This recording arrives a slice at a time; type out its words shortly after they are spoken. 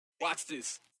Watch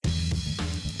this.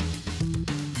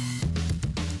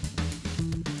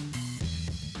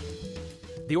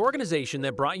 The organization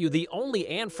that brought you the only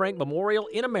Anne Frank Memorial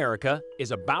in America is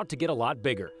about to get a lot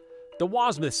bigger. The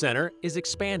Wassmuth Center is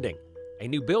expanding. A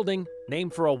new building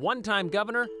named for a one-time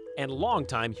governor and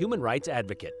longtime human rights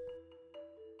advocate.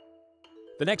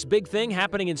 The next big thing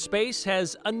happening in space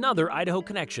has another Idaho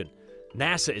connection.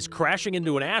 NASA is crashing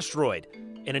into an asteroid,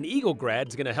 and an Eagle grad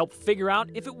is going to help figure out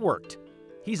if it worked.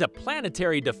 He's a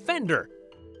planetary defender.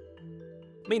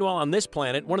 Meanwhile, on this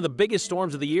planet, one of the biggest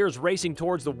storms of the year is racing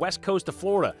towards the west coast of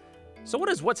Florida. So what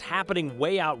does what's happening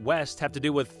way out west have to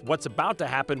do with what's about to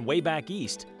happen way back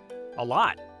east? A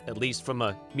lot, at least from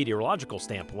a meteorological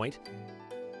standpoint.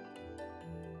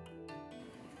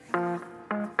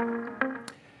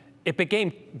 It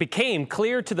became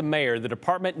clear to the mayor the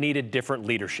department needed different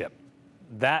leadership.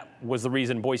 That was the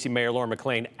reason Boise Mayor Lauren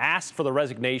McLean asked for the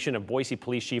resignation of Boise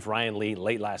Police Chief Ryan Lee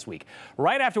late last week.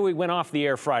 Right after we went off the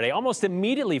air Friday, almost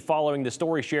immediately following the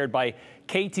story shared by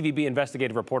KTVB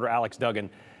investigative reporter Alex Duggan,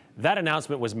 that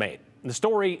announcement was made. The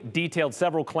story detailed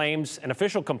several claims and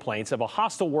official complaints of a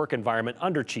hostile work environment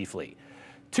under Chief Lee.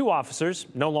 Two officers,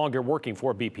 no longer working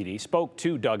for BPD, spoke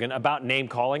to Duggan about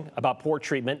name-calling, about poor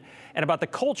treatment, and about the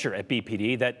culture at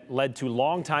BPD that led to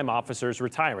longtime officers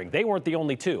retiring. They weren't the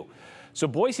only two. So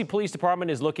Boise Police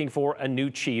Department is looking for a new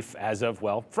chief as of,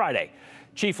 well, Friday.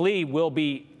 Chief Lee will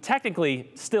be technically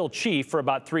still chief for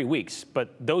about 3 weeks,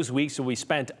 but those weeks will be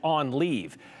spent on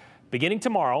leave. Beginning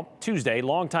tomorrow, Tuesday,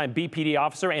 longtime BPD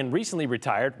officer and recently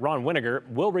retired Ron Winiger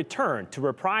will return to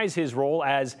reprise his role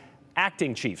as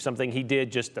acting chief, something he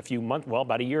did just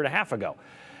about a year and a half ago.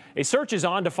 A search is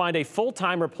on to find a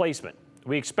full-time replacement.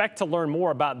 We expect to learn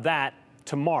more about that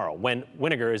tomorrow when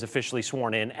Winiger is officially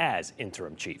sworn in as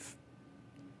interim chief.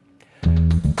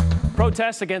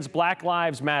 Protests against Black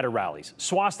Lives Matter rallies,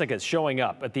 swastikas showing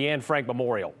up at the Anne Frank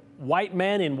Memorial, white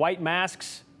men in white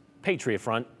masks, Patriot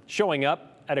Front, showing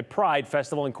up at a Pride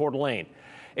festival in Coeur d'Alene.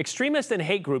 Extremists and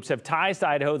hate groups have ties to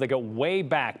Idaho that go way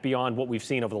back beyond what we've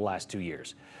seen over the last 2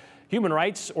 years. Human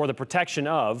rights, or the protection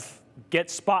of, get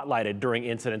spotlighted during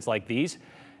incidents like these,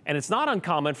 and it's not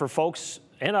uncommon for folks,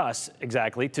 and us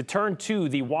exactly, to turn to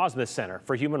the Wassmuth Center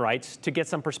for Human Rights to get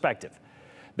some perspective.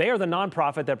 They are the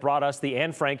nonprofit that brought us the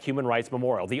Anne Frank Human Rights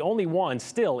Memorial, the only one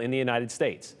still in the United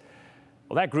States.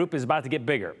 Well, that group is about to get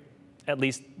bigger. At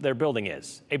least their building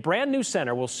is. A brand new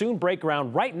center will soon break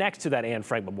ground right next to that Anne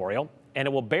Frank Memorial, and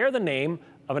it will bear the name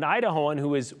of an Idahoan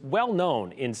who is well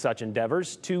known in such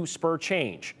endeavors to spur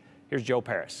change. Here's Joe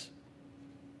Paris.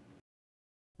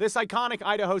 This iconic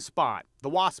Idaho spot, the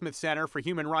Wassmuth Center for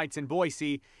Human Rights in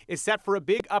Boise, is set for a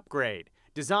big upgrade,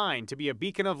 designed to be a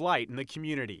beacon of light in the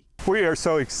community. We are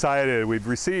so excited. We've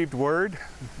received word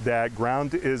that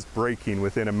ground is breaking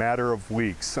within a matter of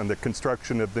weeks on the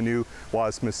construction of the new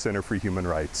Wassmuth Center for Human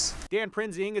Rights. Dan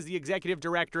Prinzing is the executive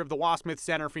director of the Wassmuth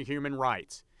Center for Human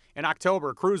Rights. In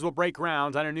October, crews will break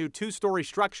ground on a new 2-story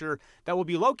structure that will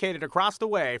be located across the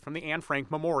way from the Anne Frank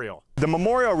Memorial. The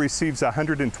memorial receives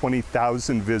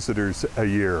 120,000 visitors a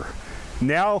year.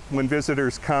 Now, when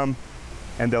visitors come,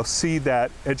 and they'll see that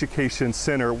education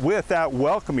center with that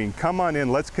welcoming, come on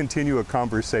in, let's continue a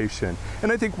conversation.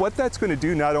 And I think what that's going to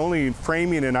do, not only in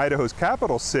framing in Idaho's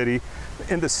capital city,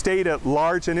 in the state at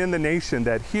large and in the nation,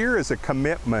 that here is a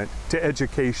commitment to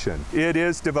education. It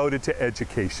is devoted to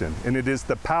education, and it is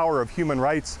the power of human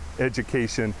rights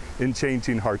education in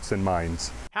changing hearts and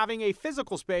minds. Having a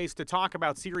physical space to talk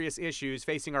about serious issues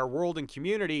facing our world and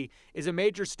community is a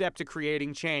major step to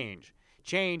creating change.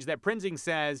 Change that Prinzing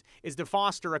says is to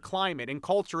foster a climate and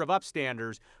culture of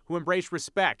upstanders who embrace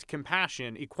respect,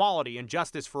 compassion, equality, and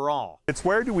justice for all. It's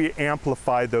where do we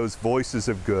amplify those voices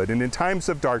of good? And in times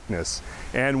of darkness,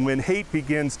 and when hate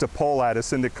begins to pull at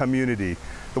us in the community,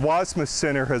 the Wassmuth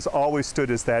Center has always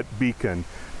stood as that beacon,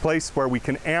 place where we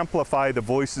can amplify the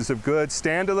voices of good,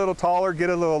 stand a little taller, get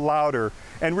a little louder,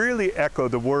 and really echo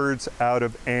the words out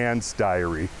of Anne's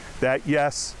diary, that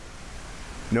yes,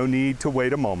 no need to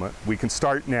wait a moment. We can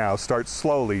start now, start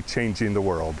slowly changing the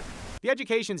world. The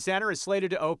Education Center is slated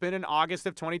to open in August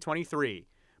of 2023.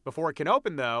 Before it can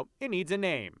open, though, it needs a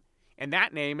name. And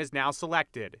that name is now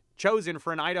selected, chosen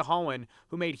for an Idahoan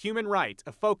who made human rights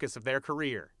a focus of their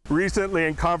career. Recently,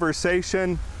 in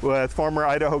conversation with former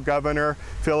Idaho Governor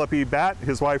Phil Batt,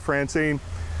 his wife Francine,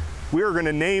 we are going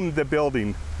to name the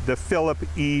building the Philip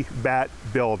E. Batt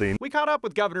Building. We caught up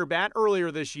with Governor Batt earlier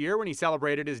this year when he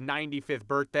celebrated his 95th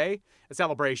birthday, a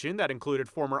celebration that included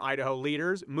former Idaho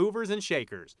leaders, movers, and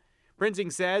shakers.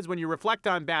 Prinzing says when you reflect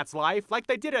on Batt's life, like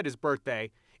they did at his birthday,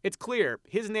 It's clear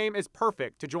his name is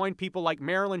perfect to join people like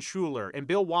Marilyn Schuler and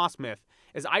Bill Wassmuth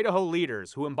as Idaho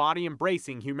leaders who embody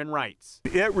embracing human rights.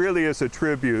 It really is a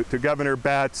tribute to Governor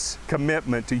Batt's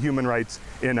commitment to human rights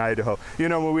in Idaho. You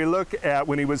know, when we look at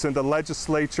when he was in the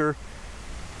legislature,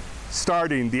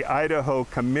 starting the Idaho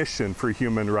Commission for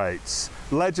Human Rights,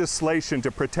 legislation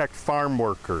to protect farm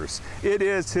workers. It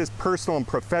is his personal and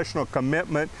professional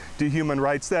commitment to human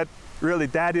rights that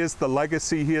is the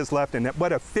legacy he has left, and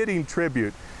what a fitting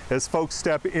tribute as folks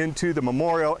step into the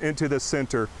memorial, into the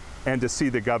center, and to see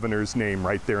the governor's name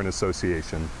right there in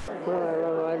association. Well, I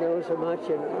love Idaho so much,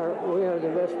 and we are the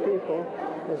best people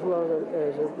as well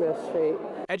as the best state.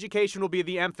 Education will be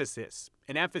the emphasis,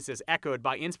 an emphasis echoed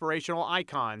by inspirational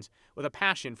icons with a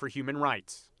passion for human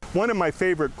rights. One of my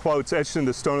favorite quotes etched in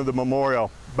the stone of the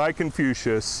memorial by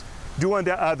Confucius, "Do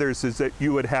unto others as that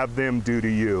you would have them do to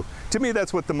you." To me,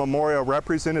 that's what the memorial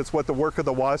represents. It's what the work of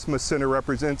the Wassmuth Center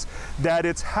represents, that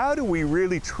it's how do we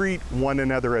really treat one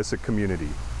another as a community?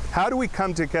 How do we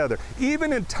come together?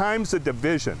 Even in times of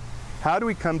division, how do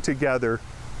we come together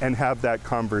and have that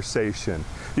conversation?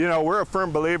 You know, we're a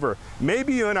firm believer.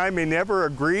 Maybe you and I may never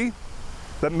agree,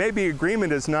 but maybe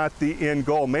agreement is not the end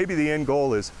goal. Maybe the end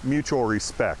goal is mutual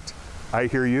respect. I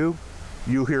hear you,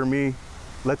 you hear me.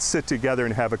 Let's sit together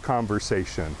and have a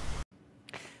conversation.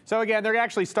 So again, they're going to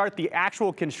actually start the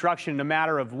actual construction in a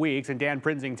matter of weeks, and Dan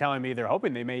Prinzing telling me they're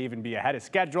hoping they may even be ahead of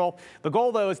schedule. The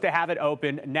goal, though, is to have it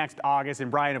open next August. And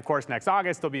Brian, of course, next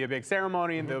August there'll be a big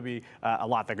ceremony, and there'll be a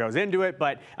lot that goes into it.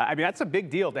 But I mean, that's a big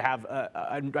deal to have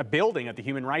a building at the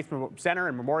Human Rights Center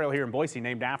and Memorial here in Boise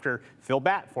named after Phil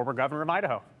Batt, former governor of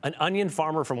Idaho. An onion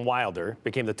farmer from Wilder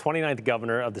became the 29th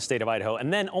governor of the state of Idaho,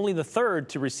 and then only the 3rd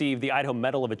to receive the Idaho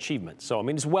Medal of Achievement. So, I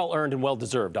mean, it's well-earned and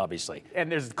well-deserved, obviously. And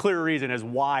there's a clear reason as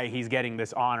why he's getting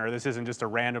this honor. This isn't just a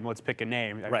random, let's pick a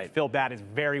name. Right. Phil Batt is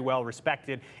very well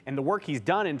respected, and the work he's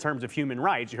done in terms of human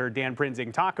rights, you heard Dan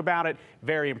Prinzing talk about it,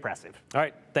 very impressive. All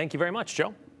right, thank you very much,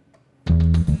 Joe.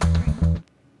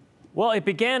 Well, it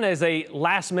began as a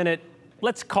last-minute,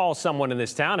 let's call someone in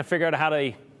this town and figure out how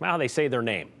they say their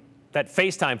name. That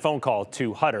FaceTime phone call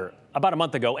to Huetter about a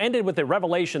month ago ended with a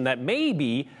revelation that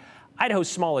maybe Idaho's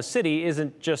smallest city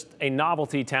isn't just a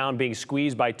novelty town being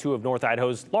squeezed by 2 of North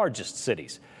Idaho's largest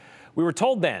cities. We were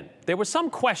told then there was some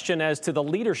question as to the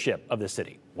leadership of the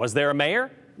city. Was there a mayor?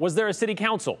 Was there a city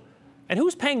council? And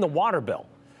who's paying the water bill?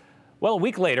 Well, a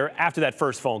week later, after that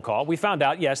first phone call, we found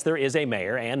out, yes, there is a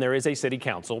mayor and there is a city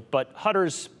council, but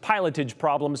Huetter's pilotage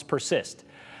problems persist.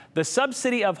 The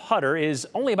sub-city of Huetter is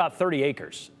only about 30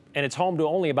 acres, and it's home to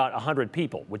only about 100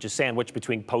 people, which is sandwiched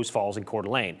between Post Falls and Coeur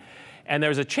d'Alene. And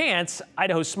there's a chance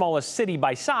Idaho's smallest city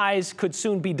by size could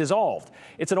soon be dissolved.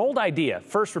 It's an old idea,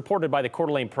 first reported by the Coeur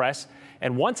d'Alene Press,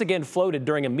 and once again floated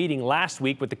during a meeting last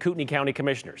week with the Kootenai County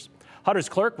Commissioners. Hutter's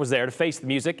clerk was there to face the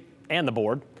music and the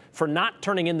board for not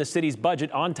turning in the city's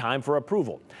budget on time for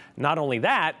approval. Not only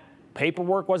that,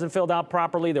 paperwork wasn't filled out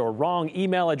properly, there were wrong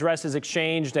email addresses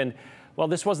exchanged, and well,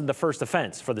 this wasn't the first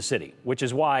offense for the city, which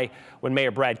is why when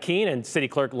Mayor Brad Keene and City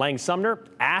Clerk Lang Sumner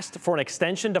asked for an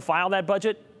extension to file that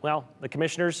budget, well, the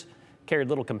commissioners carried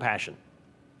little compassion.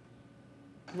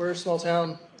 We're a small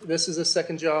town. This is a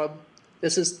second job.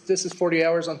 This is 40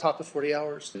 hours on top of 40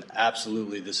 hours.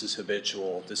 Absolutely, this is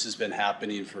habitual. This has been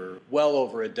happening for well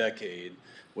over a decade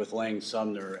with Lang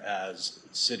Sumner as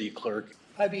city clerk.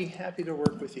 I'd be happy to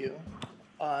work with you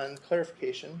on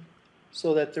clarification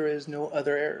so that there is no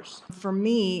other errors. For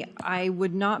me, I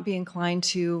would not be inclined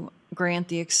to grant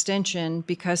the extension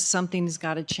because something's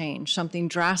got to change. Something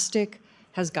drastic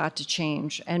has got to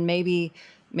change. And maybe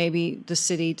the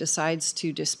city decides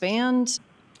to disband.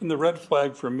 And the red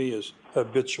flag for me is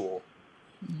habitual.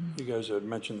 You guys had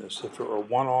mentioned this. If it were a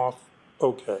one-off,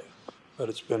 okay, but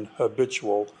it's been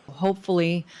habitual.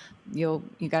 Hopefully, you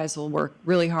guys will work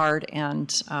really hard and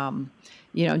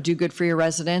do good for your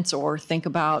residents, or think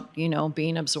about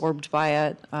being absorbed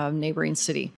by a neighboring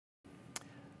city.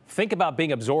 Think about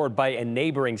being absorbed by a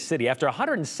neighboring city after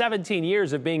 117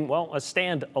 years of being, well, a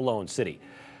standalone city.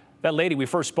 That lady we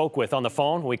first spoke with on the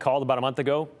phone when we called about a month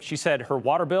ago, she said her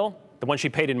water bill, the one she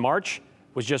paid in March,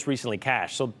 was just recently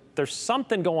cashed. So there's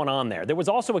something going on there. There was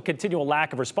also a continual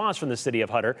lack of response from the city of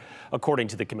Huetter, according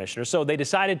to the commissioner. So they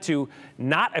decided to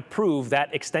not approve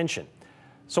that extension.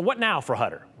 So what now for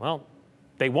Huetter? Well,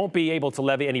 they won't be able to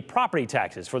levy any property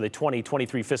taxes for the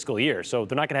 2023 fiscal year. So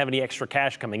they're not going to have any extra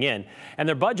cash coming in. And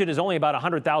their budget is only about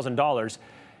 $100,000.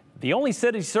 The only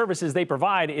city services they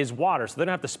provide is water, so they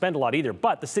don't have to spend a lot either.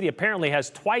 But the city apparently has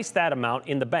twice that amount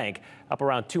in the bank, up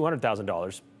around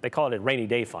 $200,000. They call it a rainy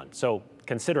day fund, so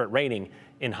consider it raining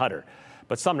in Huetter.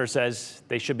 But Sumner says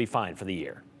they should be fine for the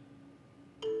year.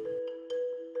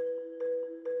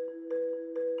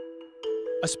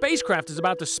 A spacecraft is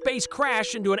about to space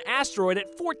crash into an asteroid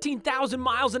at 14,000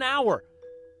 miles an hour.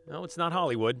 No, it's not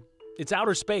Hollywood. It's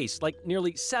outer space, like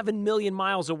nearly 7 million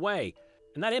miles away.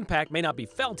 And that impact may not be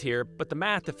felt here, but the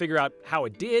math to figure out how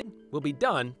it did will be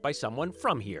done by someone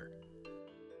from here.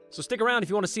 So stick around if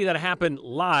you want to see that happen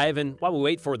live, and while we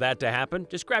wait for that to happen,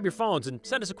 just grab your phones and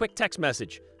send us a quick text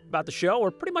message about the show or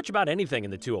pretty much about anything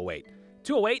in the 208.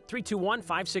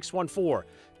 208-321-5614.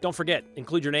 Don't forget,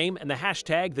 include your name and the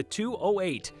hashtag the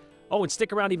 208. Oh, and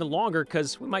stick around even longer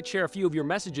because we might share a few of your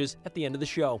messages at the end of the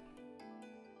show.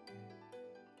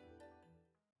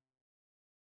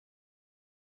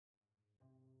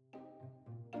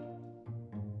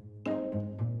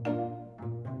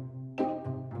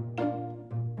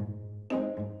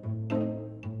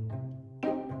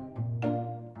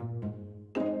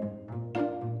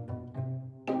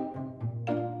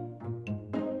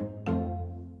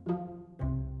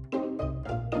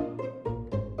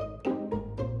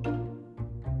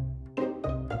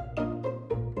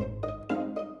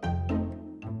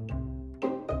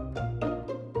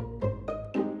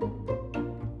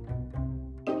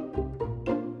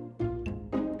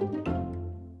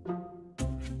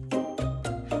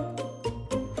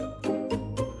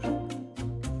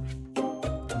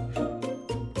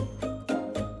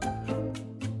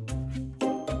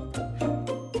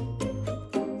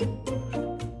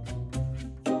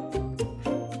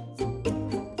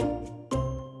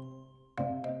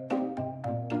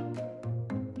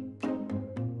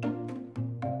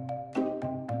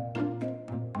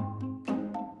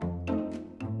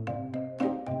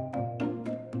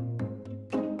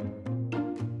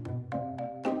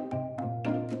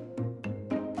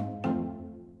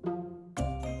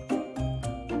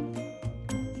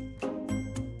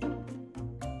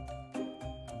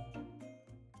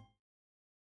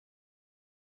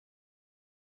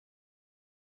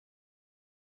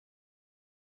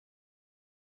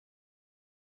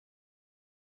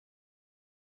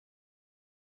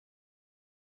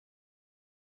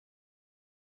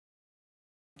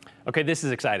 Okay, this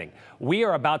is exciting. We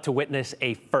are about to witness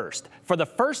a first. For the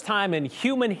first time in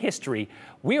human history,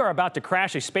 we are about to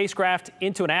crash a spacecraft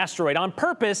into an asteroid on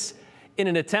purpose in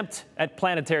an attempt at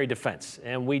planetary defense.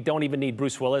 And we don't even need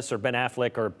Bruce Willis or Ben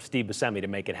Affleck or Steve Buscemi to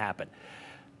make it happen.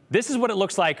 This is what it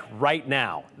looks like right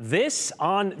now. This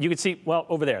you can see, well,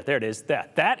 over there, there it is.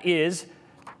 That is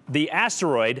the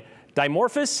asteroid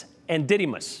Dimorphos and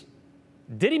Didymus.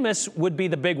 Didymus would be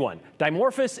the big one.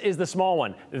 Dimorphos is the small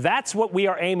one. That's what we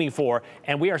are aiming for,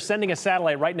 and we are sending a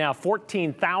satellite right now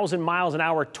 14,000 miles an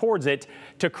hour towards it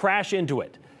to crash into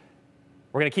it.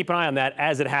 We're going to keep an eye on that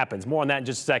as it happens. More on that in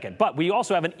just a second. But we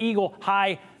also have an Eagle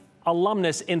High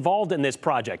alumnus involved in this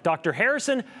project. Dr.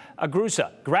 Harrison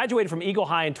Agrusa graduated from Eagle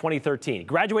High in 2013,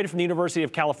 graduated from the University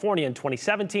of California in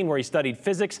 2017, where he studied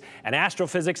physics and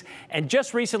astrophysics, and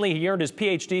just recently he earned his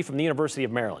PhD from the University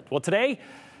of Maryland. Well, today,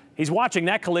 he's watching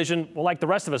that collision, well, like the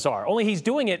rest of us are, only he's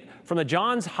doing it from the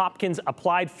Johns Hopkins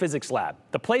Applied Physics Lab,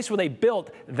 the place where they built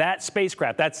that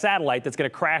spacecraft, that satellite that's going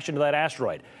to crash into that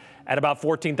asteroid at about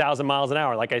 14,000 miles an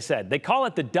hour, like I said. They call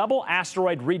it the Double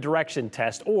Asteroid Redirection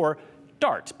Test, or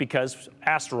DART, because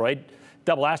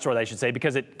double asteroid, I should say,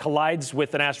 because it collides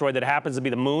with an asteroid that happens to be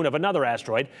the moon of another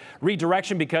asteroid.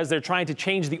 Redirection because they're trying to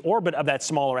change the orbit of that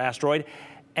smaller asteroid.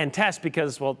 And test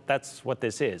because, well, that's what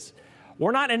this is.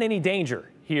 We're not in any danger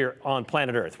here on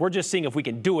planet Earth. We're just seeing if we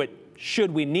can do it,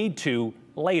 should we need to,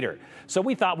 later. So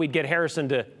we thought we'd get Harrison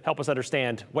to help us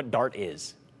understand what DART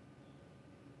is.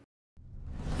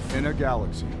 In a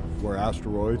galaxy where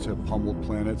asteroids have pummeled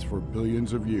planets for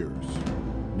billions of years,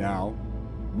 now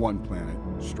one planet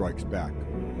strikes back.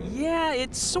 Yeah,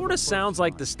 it sort of sounds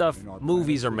like the stuff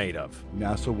movies are made of.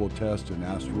 NASA will test an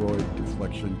asteroid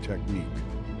deflection technique.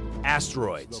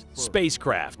 Asteroids,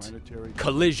 spacecraft,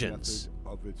 collisions,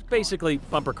 basically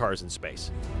bumper cars in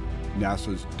space.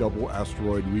 NASA's double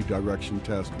asteroid redirection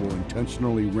test will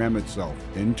intentionally ram itself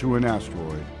into an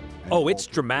asteroid. Oh, it's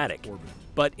dramatic,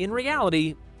 but in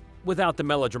reality, without the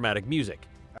melodramatic music.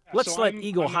 Let's let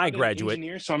Eagle High graduate.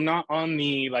 Engineer, so I'm not on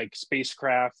the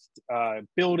spacecraft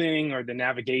building or the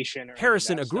navigation. Or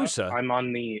Harrison Agrusa. I'm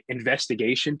on the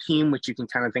investigation team, which you can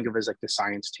kind of think of as like the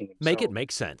science team. Make it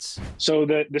make sense. So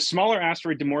the smaller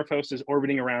asteroid Dimorphos is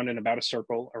orbiting around in about a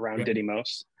circle around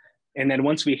Didymos. And then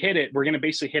once we hit it, we're going to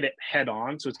basically hit it head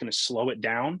on. So it's going to slow it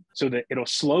down so that it'll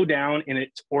slow down and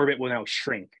its orbit will now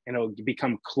shrink and it'll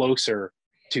become closer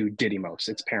to Didymos,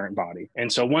 its parent body.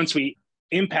 And so once we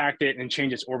impact it and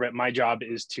change its orbit, my job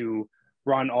is to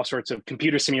run all sorts of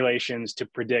computer simulations to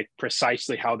predict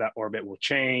precisely how that orbit will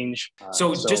change.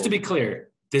 So just to be clear,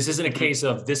 this isn't a case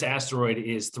of this asteroid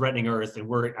is threatening Earth and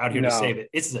we're out here to save it.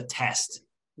 This is a test.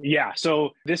 Yeah,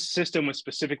 so this system was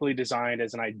specifically designed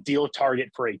as an ideal target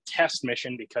for a test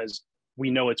mission because we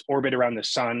know its orbit around the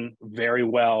sun very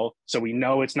well. So we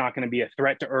know it's not going to be a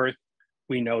threat to Earth.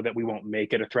 We know that we won't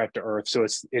make it a threat to Earth. So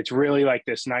it's really like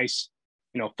this nice,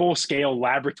 full-scale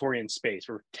laboratory in space.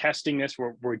 We're testing this.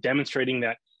 We're demonstrating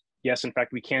that, yes, in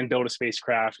fact, we can build a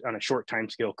spacecraft on a short time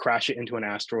scale, crash it into an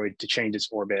asteroid to change its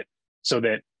orbit so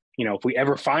that, if we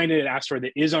ever find an asteroid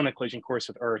that is on a collision course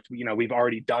with Earth, we've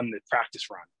already done the practice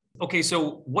run. Okay,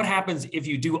 so what happens if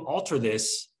you do alter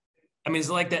this? I mean, is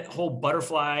it like that whole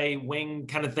butterfly wing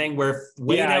kind of thing where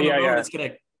way down the road it's going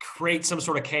to create some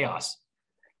sort of chaos?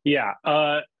 Yeah.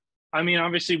 I mean,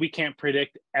 obviously we can't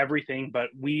predict everything, but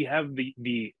we have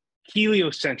the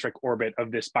heliocentric orbit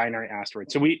of this binary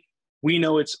asteroid. So we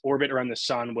know its orbit around the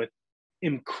sun with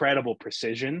incredible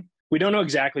precision. We don't know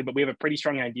exactly, but we have a pretty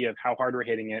strong idea of how hard we're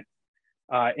hitting it.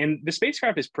 And the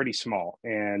spacecraft is pretty small,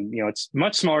 and it's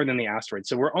much smaller than the asteroid.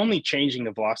 So we're only changing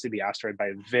the velocity of the asteroid by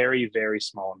a very, very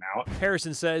small amount.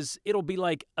 Harrison says it'll be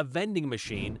like a vending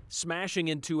machine smashing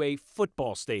into a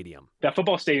football stadium. That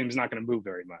football stadium is not going to move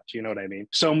very much. You know what I mean?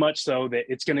 So much so that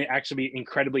it's going to actually be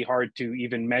incredibly hard to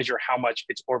even measure how much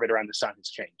its orbit around the sun has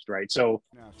changed, right? So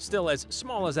still, as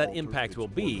small as that impact will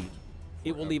be,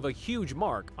 it will leave a huge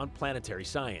mark on planetary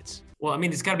science. Well, I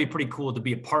mean, it's got to be pretty cool to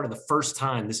be a part of the first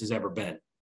time this has ever been.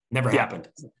 Never happened.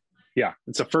 Yeah,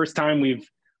 it's the first time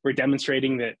we're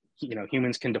demonstrating that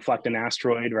humans can deflect an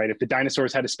asteroid, right? If the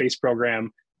dinosaurs had a space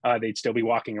program, they'd still be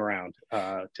walking around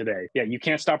today. Yeah, you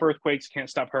can't stop earthquakes, can't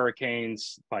stop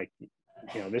hurricanes. Like,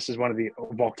 this is one of the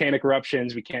volcanic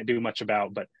eruptions we can't do much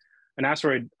about, but an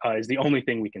asteroid is the only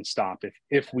thing we can stop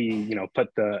if we put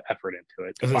the effort into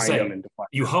it to find them and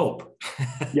deflect. You hope.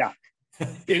 Yeah.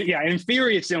 In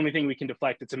theory, it's the only thing we can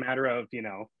deflect. It's a matter of,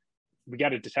 we got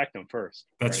to detect them first.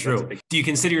 That's true. Do you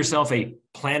consider yourself a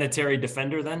planetary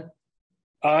defender then?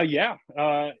 Yeah.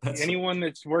 Anyone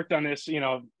that's worked on this,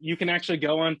 you can actually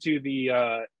go onto the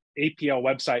APL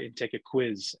website and take a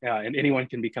quiz, and anyone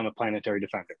can become a planetary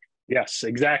defender. Yes,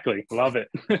 exactly. Love it.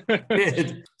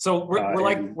 So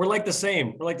we're like the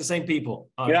same. We're like the same people.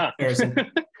 Yeah. Harrison.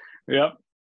 Yep.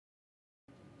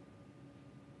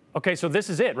 Okay, so this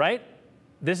is it, right?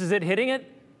 This is it hitting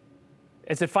it.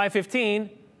 It's at 5:15.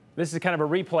 This is kind of a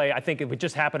replay. I think it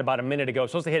just happened about a minute ago.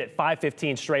 It's supposed to hit at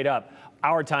 5:15 straight up,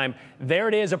 our time. There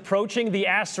it is approaching the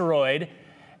asteroid,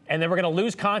 and then we're going to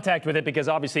lose contact with it because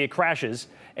obviously it crashes,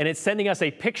 and it's sending us a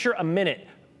picture a minute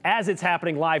as it's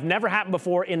happening live. Never happened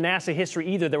before in NASA history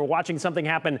either. They were watching something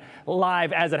happen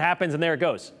live as it happens, and there it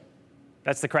goes.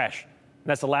 That's the crash. And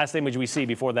that's the last image we see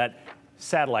before that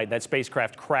satellite, that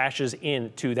spacecraft crashes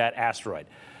into that asteroid.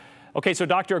 Okay, so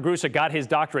Dr. Agrusa got his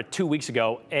doctorate 2 weeks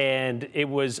ago, and it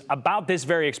was about this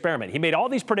very experiment. He made all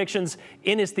these predictions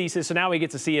in his thesis, so now we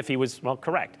get to see if he was,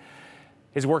 correct.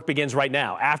 His work begins right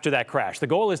now, after that crash. The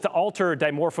goal is to alter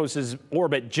Dimorphos'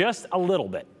 orbit just a little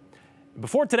bit.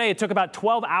 Before today, it took about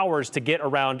 12 hours to get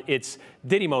around its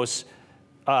Didymos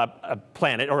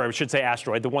planet, or I should say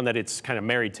asteroid, the one that it's kind of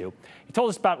married to. He told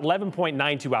us about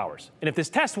 11.92 hours. And if this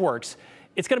test works,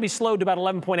 it's going to be slowed to about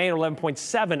 11.8 or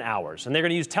 11.7 hours. And they're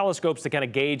going to use telescopes to kind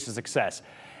of gauge the success.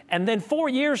 And then 4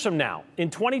 years from now, in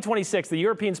 2026, the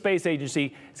European Space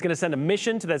Agency is going to send a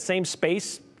mission to that same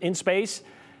space, in space,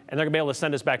 and they're going to be able to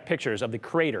send us back pictures of the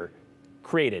crater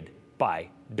created by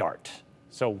DART.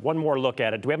 So one more look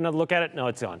at it. Do we have another look at it? No,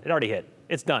 it's on. It already hit.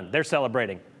 It's done. They're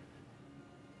celebrating.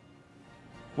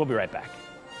 We'll be right back.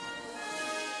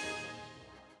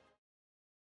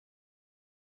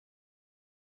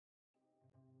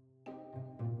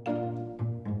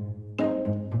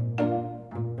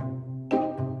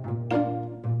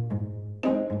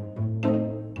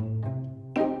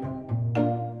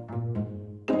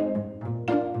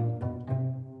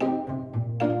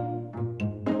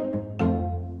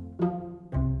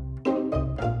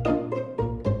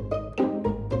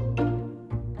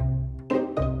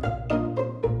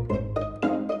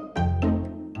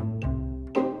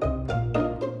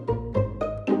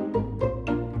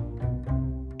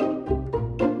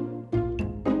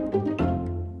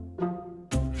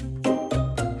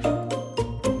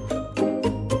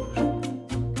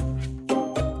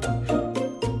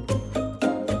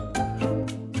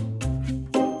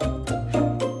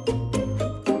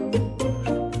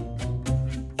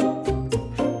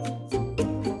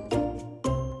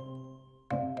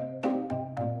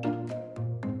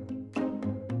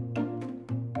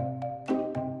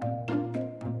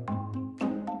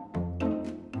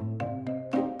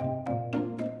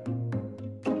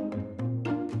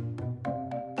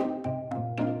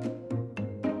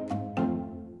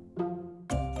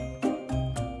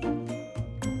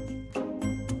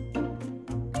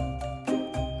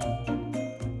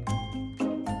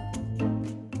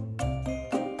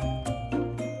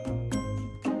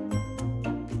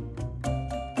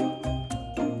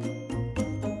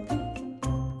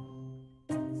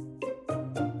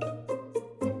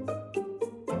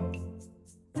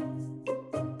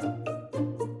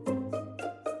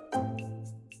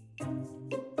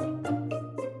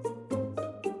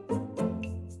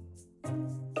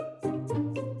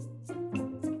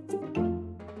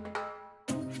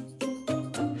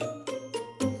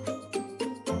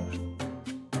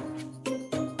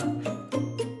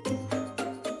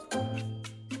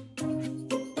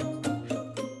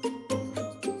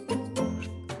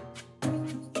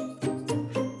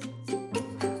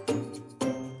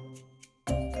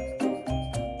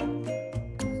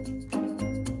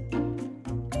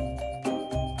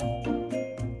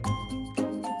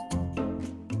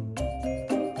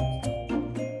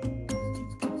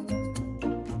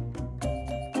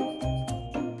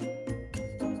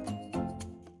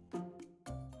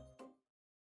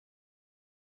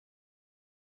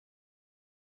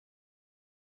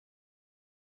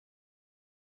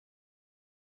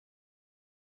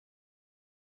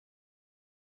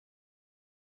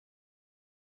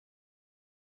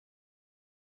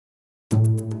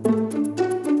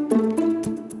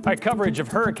 All right, coverage of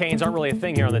hurricanes aren't really a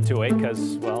thing here on the 2-8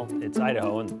 because, well, it's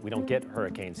Idaho and we don't get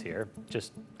hurricanes here.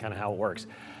 Just kind of how it works.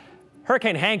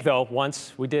 Hurricane Hank, though,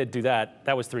 once we did do that.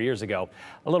 That was 3 years ago.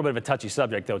 A little bit of a touchy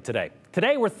subject, though, today.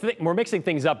 Today, we're mixing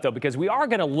things up, though, because we are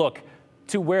going to look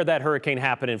to where that hurricane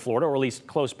happened in Florida, or at least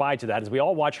close by to that, as we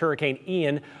all watch Hurricane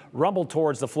Ian rumble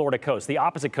towards the Florida coast, the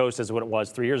opposite coast as what it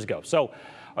was 3 years ago. So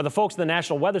are the folks in the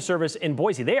National Weather Service in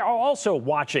Boise. They are also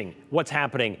watching what's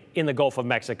happening in the Gulf of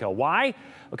Mexico. Why?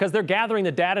 Because they're gathering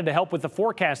the data to help with the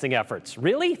forecasting efforts.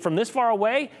 Really? From this far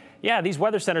away? Yeah, these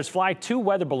weather centers fly 2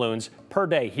 weather balloons per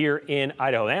day here in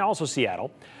Idaho and also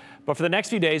Seattle. But for the next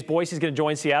few days, Boise is going to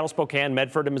join Seattle, Spokane,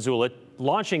 Medford, and Missoula,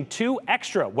 launching 2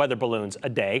 extra weather balloons a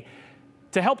day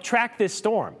to help track this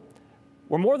storm.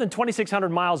 We're more than 2,600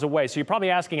 miles away, so you're probably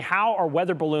asking, how are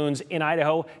weather balloons in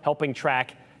Idaho helping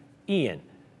track Ian?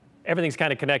 Everything's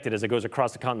kind of connected as it goes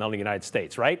across the continental United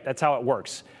States, right? That's how it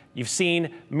works. You've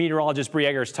seen meteorologist Bree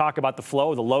Eggers talk about the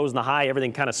flow, the lows and the high,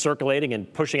 everything kind of circulating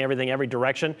and pushing everything every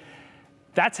direction.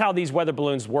 That's how these weather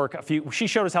balloons work. She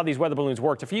showed us how these weather balloons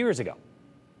worked a few years ago.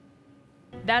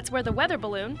 That's where the weather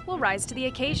balloon will rise to the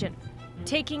occasion,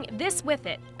 taking this with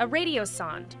it, a radio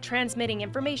sonde transmitting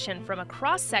information from a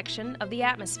cross-section of the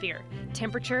atmosphere,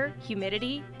 temperature,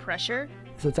 humidity, pressure.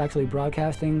 So it's actually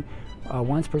broadcasting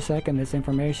once per second this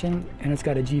information, and it's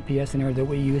got a GPS in there that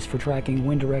we use for tracking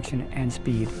wind direction and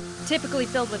speed. Typically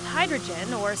filled with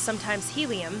hydrogen or sometimes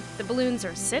helium, the balloons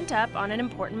are sent up on an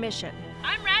important mission.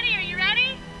 I'm ready. Are you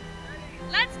ready?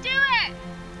 Let's do it!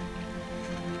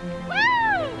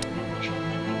 Woo!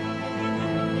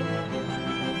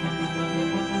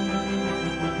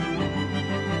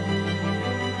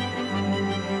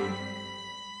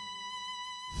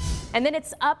 And then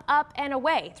it's up, up, and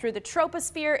away through the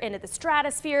troposphere into the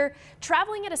stratosphere,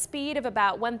 traveling at a speed of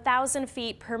about 1,000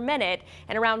 feet per minute.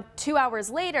 And around 2 hours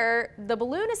later, the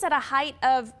balloon is at a height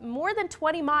of more than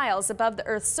 20 miles above the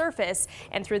Earth's surface.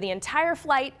 And through the entire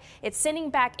flight, it's sending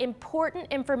back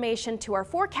important information to our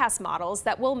forecast models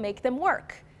that will make them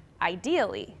work,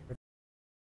 ideally.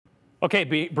 Okay,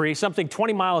 Bree, something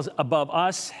 20 miles above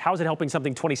us, how is it helping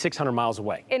something 2,600 miles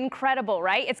away? Incredible,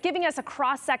 right? It's giving us a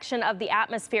cross-section of the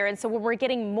atmosphere, and so when we're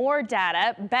getting more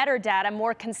data, better data,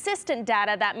 more consistent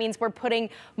data, that means we're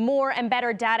putting more and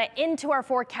better data into our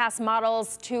forecast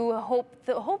models to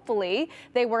hopefully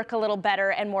they work a little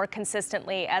better and more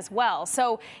consistently as well.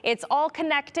 So it's all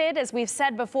connected. As we've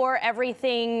said before,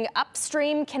 everything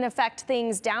upstream can affect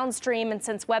things downstream, and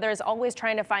since weather is always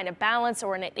trying to find a balance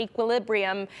or an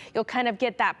equilibrium, you'll kind of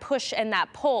get that push and that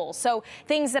pull. So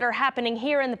things that are happening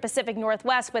here in the Pacific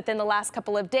Northwest within the last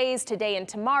couple of days, today and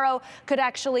tomorrow, could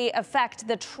actually affect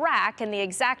the track and the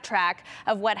exact track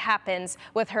of what happens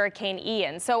with Hurricane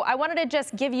Ian. So I wanted to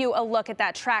just give you a look at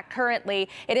that track currently.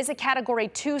 It is a Category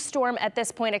 2 storm at this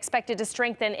point, expected to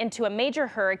strengthen into a major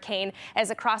hurricane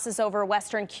as it crosses over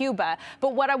western Cuba.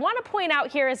 But what I want to point out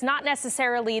here is not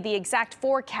necessarily the exact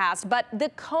forecast, but the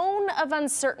cone of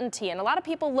uncertainty. And a lot of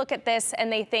people look at this and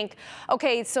they think,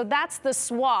 okay, so that's the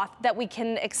swath that we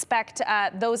can expect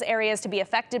those areas to be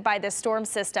affected by this storm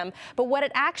system. But what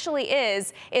it actually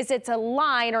is it's a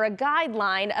line or a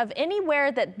guideline of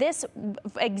anywhere that this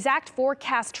exact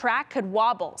forecast track could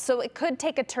wobble. So it could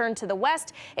take a turn to the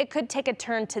west, it could take a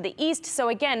turn to the east. So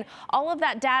again, all of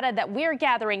that data that we're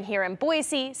gathering here in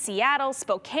Boise, Seattle,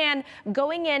 Spokane,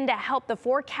 going in to help the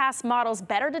forecast models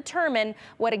better determine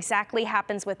what exactly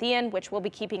happens with Ian, which we'll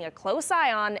be keeping a close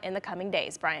eye on in the coming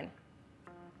days. Brian.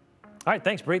 All right,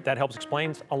 thanks, Bree. That helps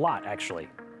explains a lot, actually.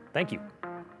 Thank you.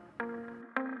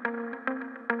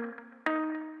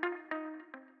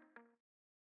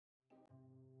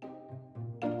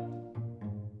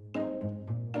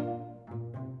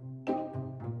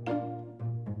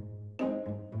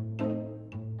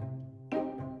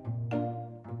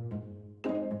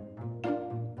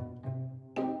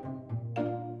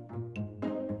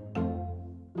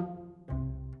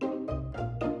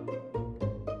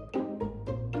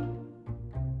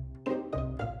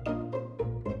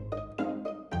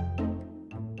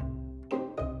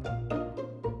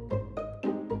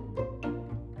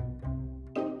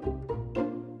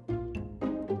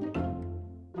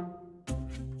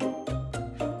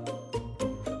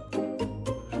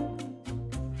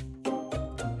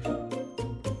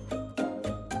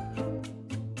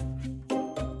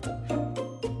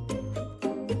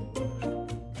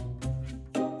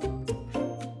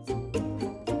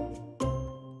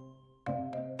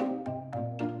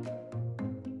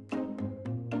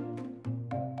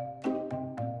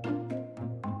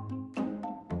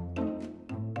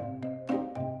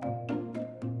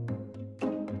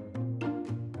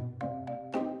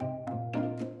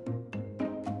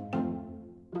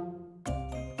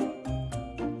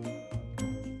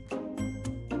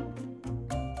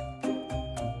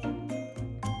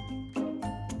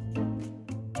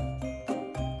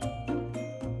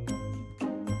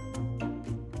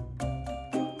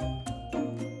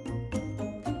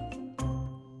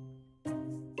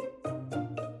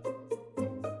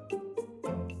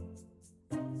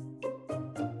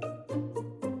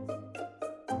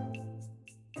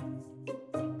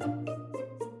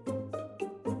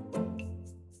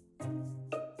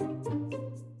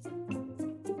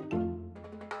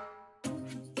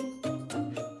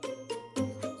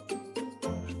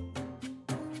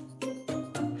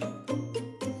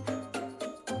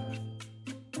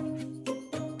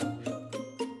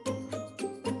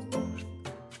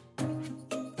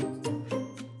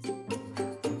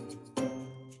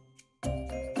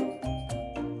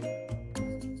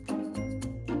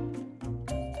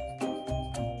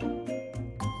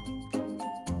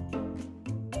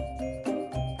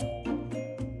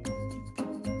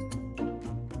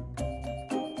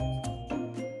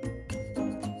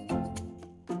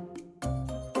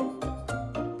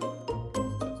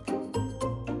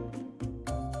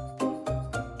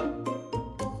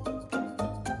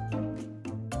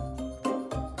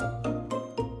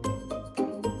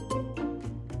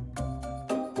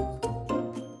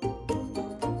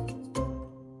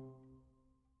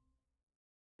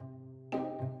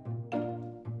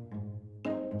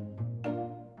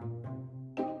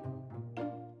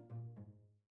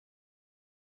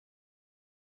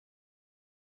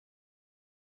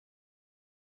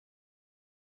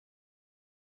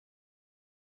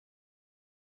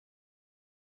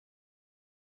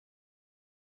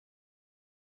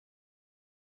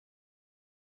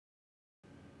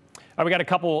 We got a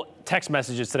couple text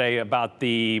messages today about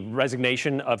the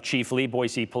resignation of Chief Lee,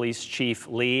 Boise Police Chief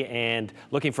Lee, and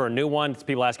looking for a new one.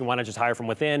 People asking why not just hire from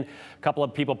within. A couple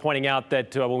of people pointing out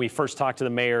that when we first talked to the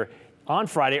mayor on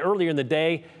Friday, earlier in the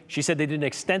day, she said they did an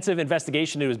extensive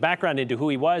investigation into his background, into who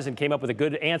he was, and came up with a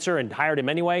good answer and hired him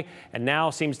anyway, and now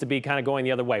seems to be kind of going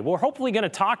the other way. We're hopefully going to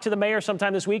talk to the mayor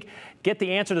sometime this week, get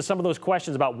the answer to some of those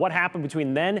questions about what happened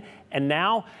between then and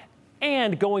now.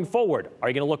 And going forward, are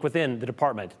you going to look within the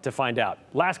department to find out?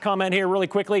 Last comment here really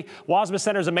quickly. Wassmuth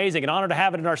Center is amazing. An honor to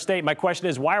have it in our state. My question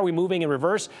is, why are we moving in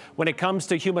reverse when it comes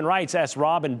to human rights? Asked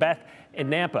Rob and Beth in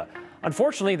Nampa.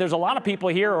 Unfortunately, there's a lot of people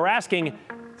here who are asking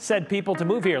said people to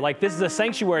move here. Like this is a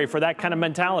sanctuary for that kind of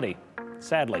mentality,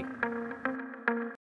 sadly.